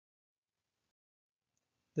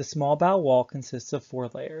The small bowel wall consists of 4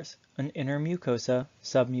 layers: an inner mucosa,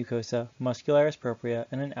 submucosa, muscularis propria,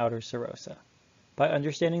 and an outer serosa. By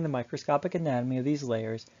understanding the microscopic anatomy of these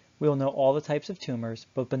layers, we will know all the types of tumors,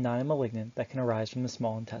 both benign and malignant, that can arise from the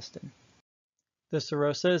small intestine. The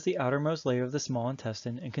serosa is the outermost layer of the small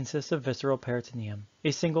intestine and consists of visceral peritoneum, a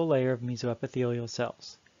single layer of mesoepithelial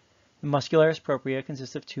cells. The muscularis propria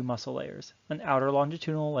consists of 2 muscle layers, an outer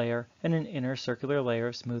longitudinal layer and an inner circular layer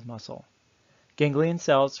of smooth muscle. Ganglion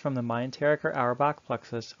cells from the myenteric or Auerbach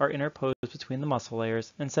plexus are interposed between the muscle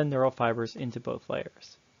layers and send neural fibers into both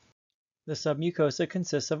layers. The submucosa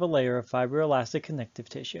consists of a layer of fibroelastic connective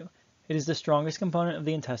tissue. It is the strongest component of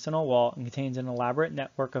the intestinal wall and contains an elaborate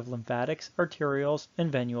network of lymphatics, arterioles,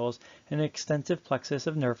 and venules, and an extensive plexus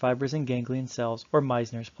of nerve fibers and ganglion cells, or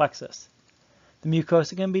Meissner's plexus. The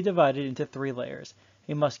mucosa can be divided into 3 layers: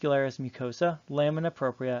 a muscularis mucosa, lamina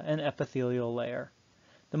propria, and epithelial layer.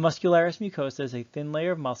 The muscularis mucosa is a thin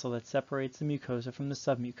layer of muscle that separates the mucosa from the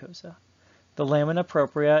submucosa. The lamina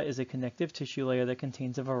propria is a connective tissue layer that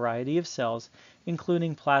contains a variety of cells,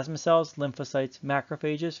 including plasma cells, lymphocytes,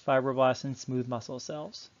 macrophages, fibroblasts, and smooth muscle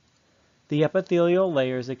cells. The epithelial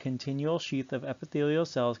layer is a continual sheath of epithelial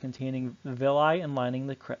cells containing villi and lining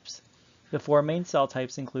the crypts. The 4 main cell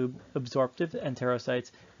types include absorptive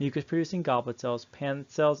enterocytes, mucus-producing goblet cells, Paneth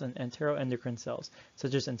cells, and enteroendocrine cells,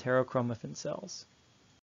 such as enterochromaffin cells.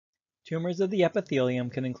 Tumors of the epithelium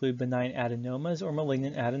can include benign adenomas or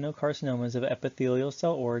malignant adenocarcinomas of epithelial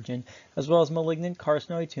cell origin, as well as malignant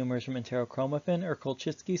carcinoid tumors from enterochromaffin or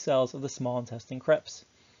Kolchitsky cells of the small intestine crypts.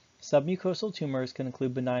 Submucosal tumors can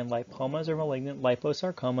include benign lipomas or malignant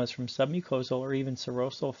liposarcomas from submucosal or even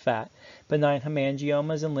serosal fat, benign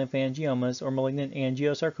hemangiomas and lymphangiomas or malignant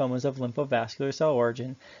angiosarcomas of lymphovascular cell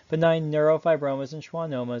origin, benign neurofibromas and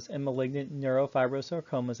schwannomas, and malignant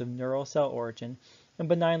neurofibrosarcomas of neural cell origin, and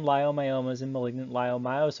benign leiomyomas and malignant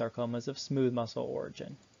leiomyosarcomas of smooth muscle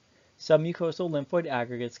origin. Submucosal lymphoid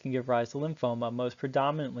aggregates can give rise to lymphoma, most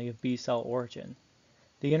predominantly of B-cell origin.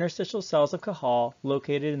 The interstitial cells of Cajal,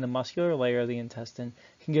 located in the muscular layer of the intestine,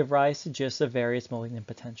 can give rise to GISTs of various malignant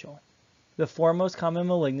potential. The 4 most common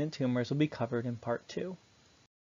malignant tumors will be covered in Part 2.